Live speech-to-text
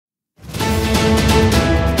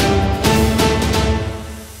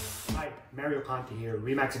Mario Conte here,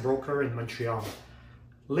 REMAX broker in Montreal.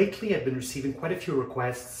 Lately, I've been receiving quite a few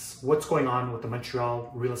requests. What's going on with the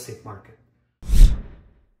Montreal real estate market?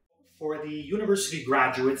 For the university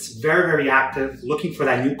graduates, very active, looking for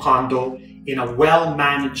that new condo in a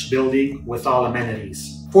well-managed building with all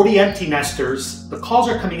amenities. For the empty nesters, the calls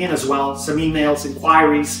are coming in as well, some emails,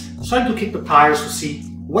 inquiries, starting to kick the tires to see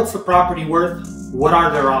what's the property worth, what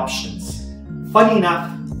are their options. Funny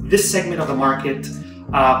enough, this segment of the market,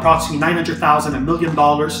 approximately $900,000, $1 million,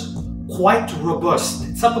 quite robust.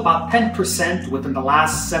 It's up about 10% within the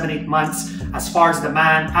last 7-8 months as far as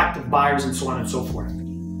demand, active buyers, and so on and so forth.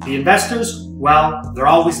 The investors, well, they're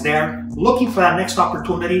always there, looking for that next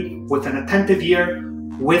opportunity with an attentive ear,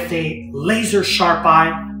 with a laser sharp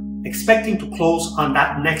eye, expecting to close on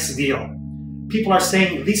that next deal. People are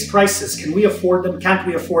saying, these prices, can we afford them? Can't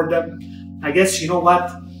we afford them? I guess, you know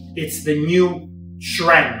what? It's the new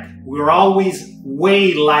trend. We're always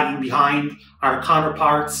way lagging behind our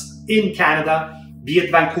counterparts in Canada, be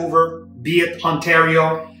it Vancouver, be it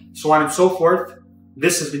Ontario, so on and so forth.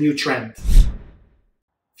 This is the new trend.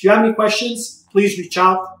 If you have any questions, please reach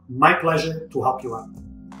out. My pleasure to help you out.